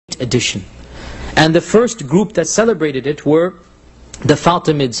edition. And the first group that celebrated it were the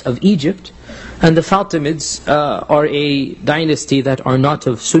Fatimids of Egypt. And the Fatimids are a dynasty that are not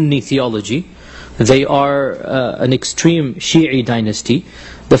of Sunni theology. They are an extreme Shi'i dynasty.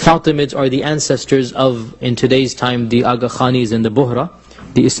 The Fatimids are the ancestors of, in today's time, the Aga Khanis and the Buhra,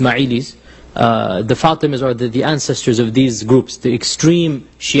 the Ismailis. The Fatimids are the ancestors of these groups, the extreme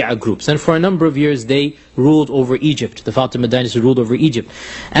Shia groups. And for a number of years they ruled over Egypt. The Fatimid dynasty ruled over Egypt.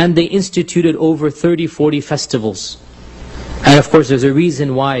 And they instituted over 30-40 festivals. And of course there's a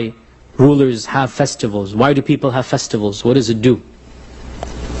reason why rulers have festivals. Why do people have festivals? What does it do?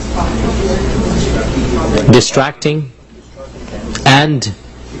 Distracting and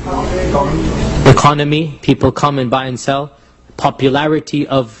economy. People come and buy and sell. Popularity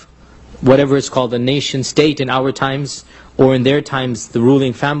of whatever is called a nation state in our times, or in their times the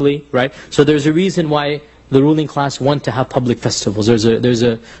ruling family, right? So there's a reason why the ruling class want to have public festivals. There's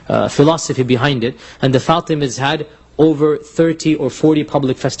a philosophy behind it. And the Fatimids had over 30 or 40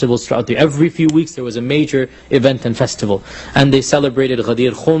 public festivals throughout the year. Every few weeks there was a major event and festival. And they celebrated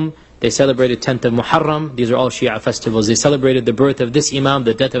Ghadir Khum, they celebrated 10th of Muharram. These are all Shia festivals. They celebrated the birth of this Imam,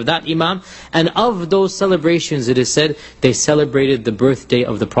 the death of that Imam. And of those celebrations, it is said, they celebrated the birthday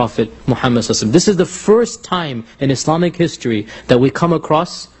of the Prophet Muhammad ﷺ. This is the first time in Islamic history that we come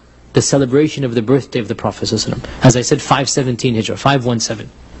across the celebration of the birthday of the Prophet ﷺ. As I said, 517 Hijrah, 517.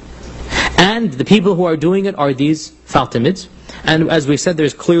 And the people who are doing it are these Fatimids. And as we said,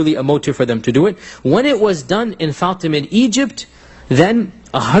 there's clearly a motive for them to do it. When it was done in Fatimid Egypt, then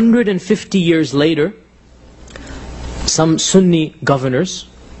 150 years later, some Sunni governors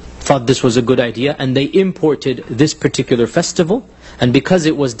thought this was a good idea, and they imported this particular festival. And because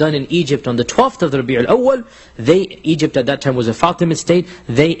it was done in Egypt on the 12th of the Rabi' al-Awwal, Egypt at that time was a Fatimid state,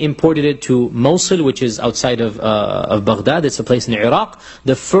 they imported it to Mosul, which is outside of Baghdad. It's a place in Iraq.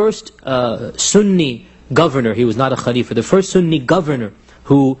 The first Sunni governor, he was not a Khalifa, the first Sunni governor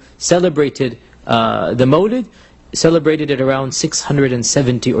who celebrated the Mawlid, celebrated it around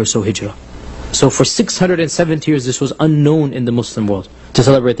 670 or so Hijrah. So for 670 years this was unknown in the Muslim world, to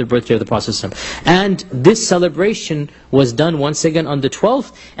celebrate the birthday of the Prophet. And this celebration was done once again on the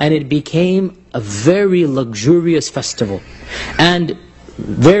 12th, and it became a very luxurious festival. And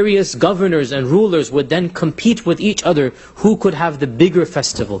various governors and rulers would then compete with each other who could have the bigger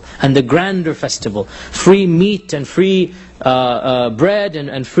festival and the grander festival. Free meat and free bread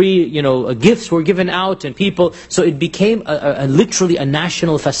and free gifts were given out, and people, so it became literally a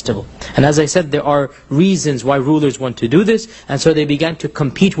national festival. And as I said, there are reasons why rulers want to do this, and so they began to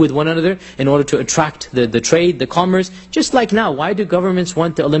compete with one another in order to attract the trade, the commerce. Just like now, why do governments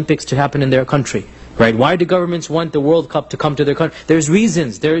want the Olympics to happen in their country? Right? Why do governments want the World Cup to come to their country? There's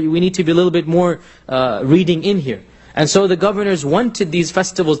reasons. We need to be a little bit more reading in here. And so the governors wanted these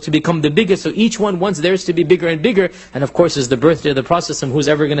festivals to become the biggest, so each one wants theirs to be bigger and bigger. And of course it's the birthday of the Prophet, who's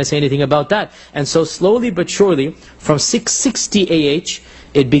ever going to say anything about that? And so slowly but surely, from 660 AH,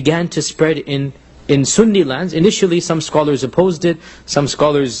 it began to spread in Sunni lands. Initially some scholars opposed it. Some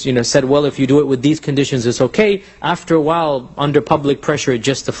scholars said, well, if you do it with these conditions it's okay. After a while, under public pressure,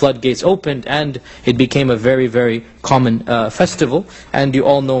 just the floodgates opened, and it became a very, very common festival. And you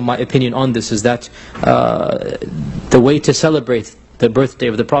all know my opinion on this, is that the way to celebrate the birthday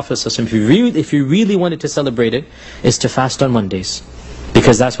of the Prophet, if you really wanted to celebrate it, is to fast on Mondays.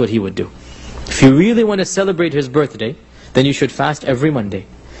 Because that's what he would do. If you really want to celebrate his birthday, then you should fast every Monday.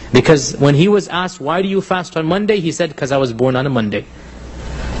 Because when he was asked, why do you fast on Monday? He said, because I was born on a Monday.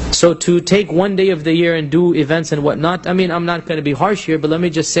 So to take one day of the year and do events and whatnot, I mean, I'm not going to be harsh here, but let me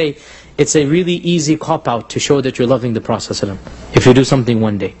just say, it's a really easy cop-out to show that you're loving the Prophet ﷺ, if you do something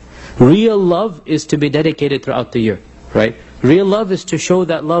one day. Real love is to be dedicated throughout the year, right? Real love is to show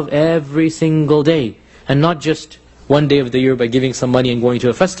that love every single day, and not just one day of the year by giving some money and going to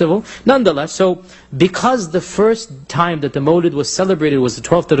a festival. Nonetheless, so because the first time that the Mawlid was celebrated was the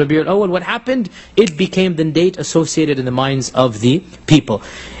 12th of Rabi' al-Awwal, what happened? It became the date associated in the minds of the people.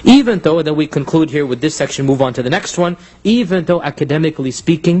 Even though, and then we conclude here with this section, move on to the next one, even though academically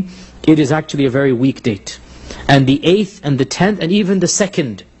speaking, it is actually a very weak date. And the 8th and the 10th and even the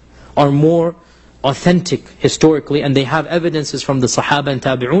 2nd are more authentic historically, and they have evidences from the Sahaba and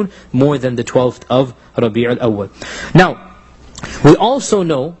Tabi'un more than the 12th of Rabi' al-Awwal. Now, we also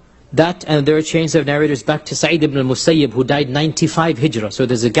know that, and there are chains of narrators back to Sa'id ibn al-Musayyib, who died 95 Hijrah, so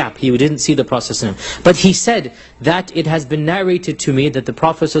there's a gap. He didn't see the Prophet ﷺ. But he said that it has been narrated to me that the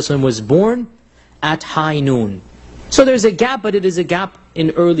Prophet ﷺ was born at high noon. So there's a gap, but it is a gap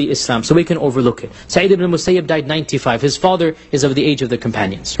in early Islam, so we can overlook it. Sa'id ibn Musayyib died 95. His father is of the age of the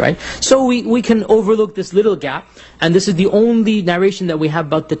companions, right? So we can overlook this little gap, and this is the only narration that we have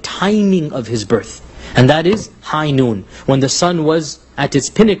about the timing of his birth. And that is high noon, when the sun was at its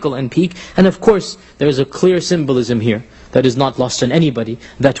pinnacle and peak. And of course, there is a clear symbolism here that is not lost on anybody,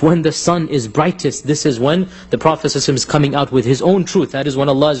 that when the sun is brightest, this is when the Prophet ﷺ is coming out with his own truth. That is when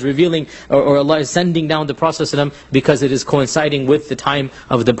Allah is revealing, or Allah is sending down the Prophet ﷺ, because it is coinciding with the time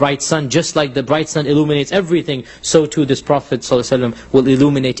of the bright sun. Just like the bright sun illuminates everything, so too this Prophet ﷺ will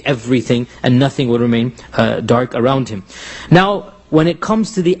illuminate everything, and nothing will remain dark around him. Now, when it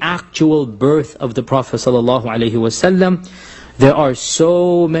comes to the actual birth of the Prophet ﷺ, there are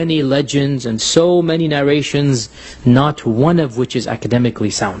so many legends and so many narrations, not one of which is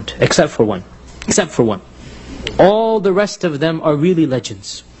academically sound, except for one. Except for one. All the rest of them are really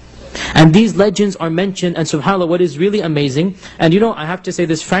legends. And these legends are mentioned, and subhanAllah, what is really amazing, and you know, I have to say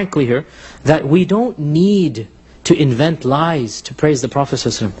this frankly here, that we don't need to invent lies to praise the Prophet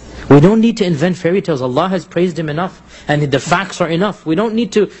ﷺ. We don't need to invent fairy tales. Allah has praised him enough, and the facts are enough. We don't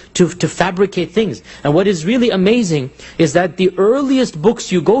need to fabricate things. And what is really amazing is that the earliest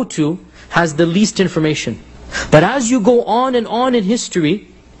books you go to has the least information. But as you go on and on in history,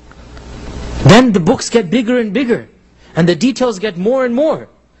 then the books get bigger and bigger, and the details get more and more.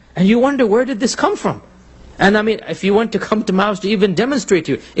 And you wonder, where did this come from? And I mean, if you want to come to my house to even demonstrate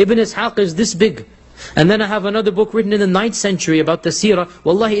to you, Ibn Ishaq is this big. And then I have another book written in the 9th century about the seerah.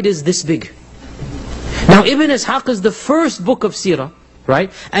 Wallahi, it is this big. Now Ibn Ishaq is the first book of seerah,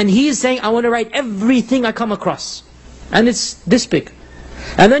 right? And he is saying, I want to write everything I come across. And it's this big.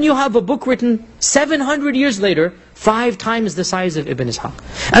 And then you have a book written 700 years later, 5 times the size of Ibn Ishaq.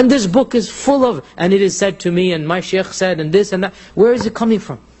 And this book is full of, and it is said to me, and my shaykh said, and this and that. Where is it coming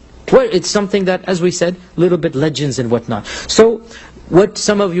from? Well, it's something that, as we said, a little bit legends and whatnot. So, what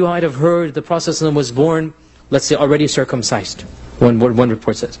some of you might have heard, the Prophet ﷺ was born, let's say, already circumcised. One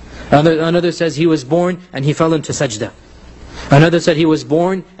report says. Another says he was born and he fell into sajda. Another said he was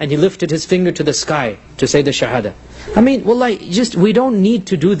born and he lifted his finger to the sky to say the shahada. I mean, wallahi, we don't need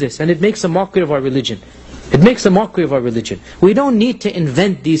to do this, and it makes a mockery of our religion. It makes a mockery of our religion. We don't need to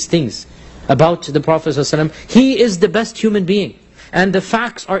invent these things about the Prophet ﷺ. He is the best human being, and the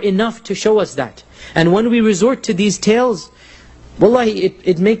facts are enough to show us that. And when we resort to these tales, wallahi,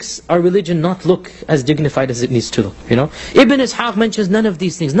 it makes our religion not look as dignified as it needs to look, you know. Ibn Ishaq mentions none of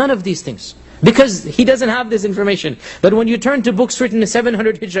these things, none of these things. Because he doesn't have this information. But when you turn to books written in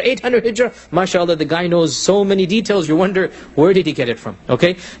 700 Hijrah, 800 Hijrah, mashallah, the guy knows so many details, you wonder, where did he get it from?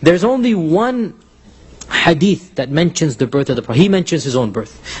 Okay? There's only one hadith that mentions the birth of the Prophet. He mentions his own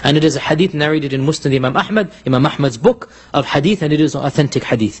birth. And it is a hadith narrated in Musnad Imam Ahmad, Imam Ahmad's book of hadith, and it is an authentic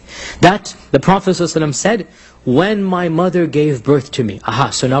hadith. That the Prophet ﷺ said, when my mother gave birth to me. Aha,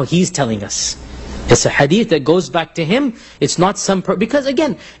 so now he's telling us. It's a hadith that goes back to him. It's not some... because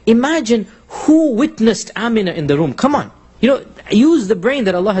again, imagine who witnessed Amina in the room. Come on. You know, use the brain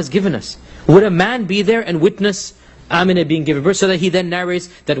that Allah has given us. Would a man be there and witness Amina being given birth? So that he then narrates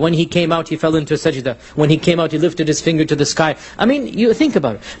that when he came out, he fell into sajda. When he came out, he lifted his finger to the sky. I mean, you think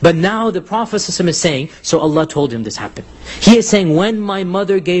about it. But now the Prophet ﷺ is saying, so Allah told him this happened. He is saying, when my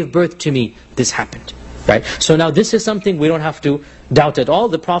mother gave birth to me, this happened. Right? So now this is something we don't have to doubt at all.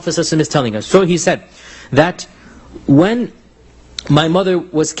 The Prophet ﷺ is telling us. So he said that when my mother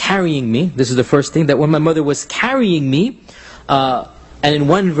was carrying me, this is the first thing, that when my mother was carrying me, and in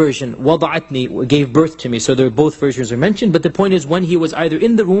one version, وَضَعَتْنِي, gave birth to me. So both versions are mentioned, but the point is when he was either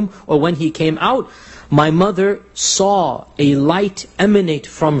in the room or when he came out, my mother saw a light emanate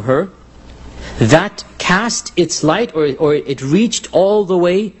from her that cast its light, or it reached all the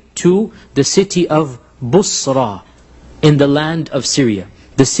way to the city of Busra in the land of Syria.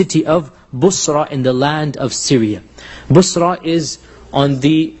 The city of Busra in the land of Syria. Busra is on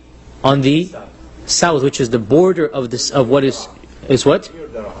the south, which is the border of what is what?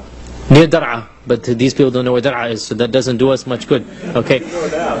 Near Dar'a. But these people don't know where Dar'a is, so that doesn't do us much good. Okay,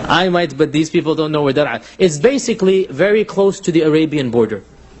 I might, but these people don't know where Dar'a. It's basically very close to the Arabian border.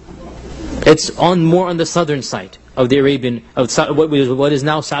 It's more on the southern side of the Arabian, of what is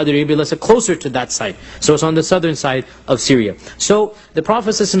now Saudi Arabia, let's say closer to that side. So it's on the southern side of Syria. So the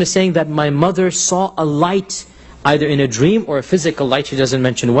Prophet ﷺ is saying that my mother saw a light, either in a dream or a physical light, she doesn't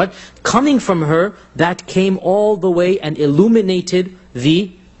mention what, coming from her that came all the way and illuminated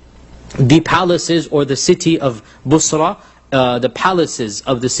the palaces or the city of Busra, the palaces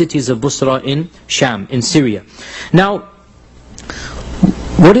of the cities of Busra in Sham, in Syria. Now,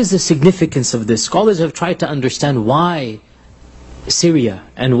 what is the significance of this? Scholars have tried to understand why Syria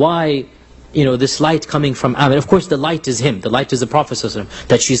and why this light coming from Amin. Of course the light is him, the light is the Prophet ﷺ,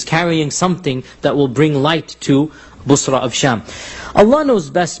 that she's carrying something that will bring light to Busra of Sham. Allah knows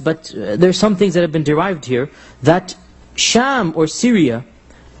best, but there's some things that have been derived here, that Sham or Syria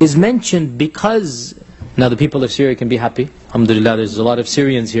is mentioned because, now the people of Syria can be happy, alhamdulillah, there's a lot of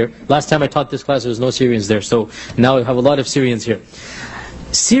Syrians here. Last time I taught this class there was no Syrians there, so now we have a lot of Syrians here.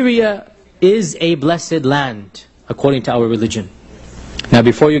 Syria is a blessed land according to our religion. Now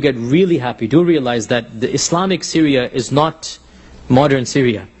before you get really happy, do realize that the Islamic Syria is not modern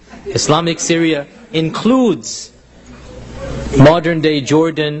Syria. Islamic Syria includes modern day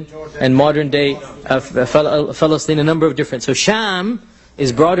Jordan and modern day Palestine, a number of different. So Sham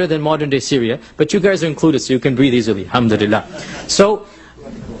is broader than modern day Syria, but you guys are included so you can breathe easily, alhamdulillah. So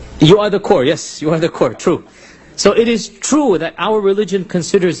you are the core, yes, you are the core, true. So it is true that our religion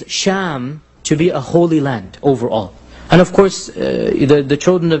considers Sham to be a holy land overall. And of course, the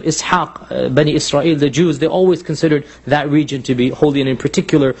children of Ishaq, Bani Israel, the Jews, they always considered that region to be holy, and in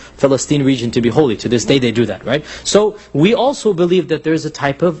particular, Palestine region to be holy. To this day they do that, right? So we also believe that there is a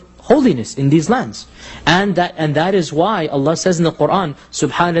type of holiness in these lands. And that is why Allah says in the Quran,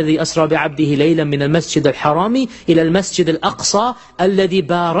 سُبْحَانَ الَّذِي أَسْرَى بِعَبْدِهِ لَيْلًا مِنَ الْمَسْجِدِ الْحَرَامِ إِلَى الْمَسْجِدِ الْأَقْصَى الَّذِي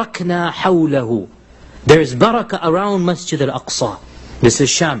بَارَكْنَا حَوْلَهُ. There is barakah around Masjid al-Aqsa. This is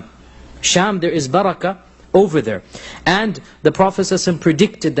Sham. Sham, there is barakah over there. And the Prophet ﷺ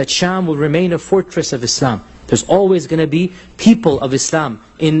predicted that Sham will remain a fortress of Islam. There's always going to be people of Islam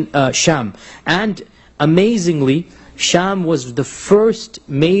in Sham. And amazingly, Sham was the first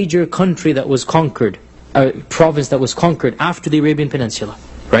major country that was conquered, province that was conquered after the Arabian Peninsula.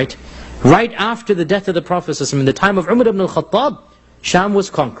 Right? Right after the death of the Prophet ﷺ, in the time of Umar ibn al-Khattab, Sham was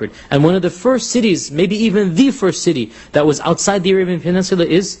conquered. And one of the first cities, maybe even the first city that was outside the Arabian Peninsula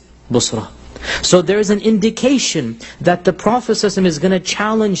is Busra. So there is an indication that the Prophet ﷺ is going to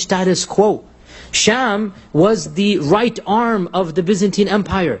challenge status quo. Sham was the right arm of the Byzantine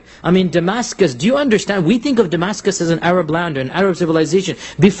Empire. I mean, Damascus, do you understand? We think of Damascus as an Arab land or an Arab civilization.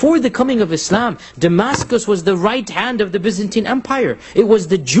 Before the coming of Islam, Damascus was the right hand of the Byzantine Empire. It was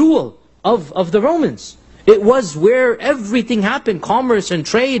the jewel of the Romans. It was where everything happened, commerce and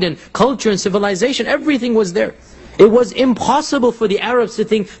trade and culture and civilization, everything was there. It was impossible for the Arabs to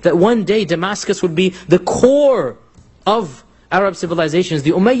think that one day Damascus would be the core of Arab civilizations.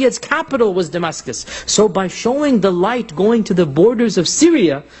 The Umayyads' capital was Damascus. So by showing the light going to the borders of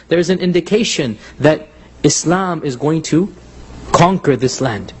Syria, there's an indication that Islam is going to conquer this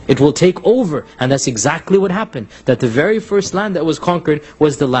land. It will take over. And that's exactly what happened. That the very first land that was conquered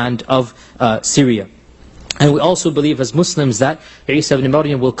was the land of Syria. And we also believe as Muslims that Isa ibn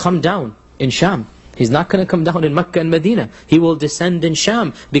Maryam will come down in Sham. He's not going to come down in Mecca and Medina. He will descend in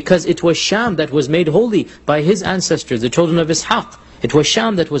Sham, because it was Sham that was made holy by his ancestors, the children of Ishaq. It was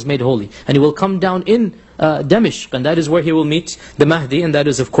Sham that was made holy. And he will come down in Damashq, and that is where he will meet the Mahdi, and that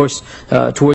is of course towards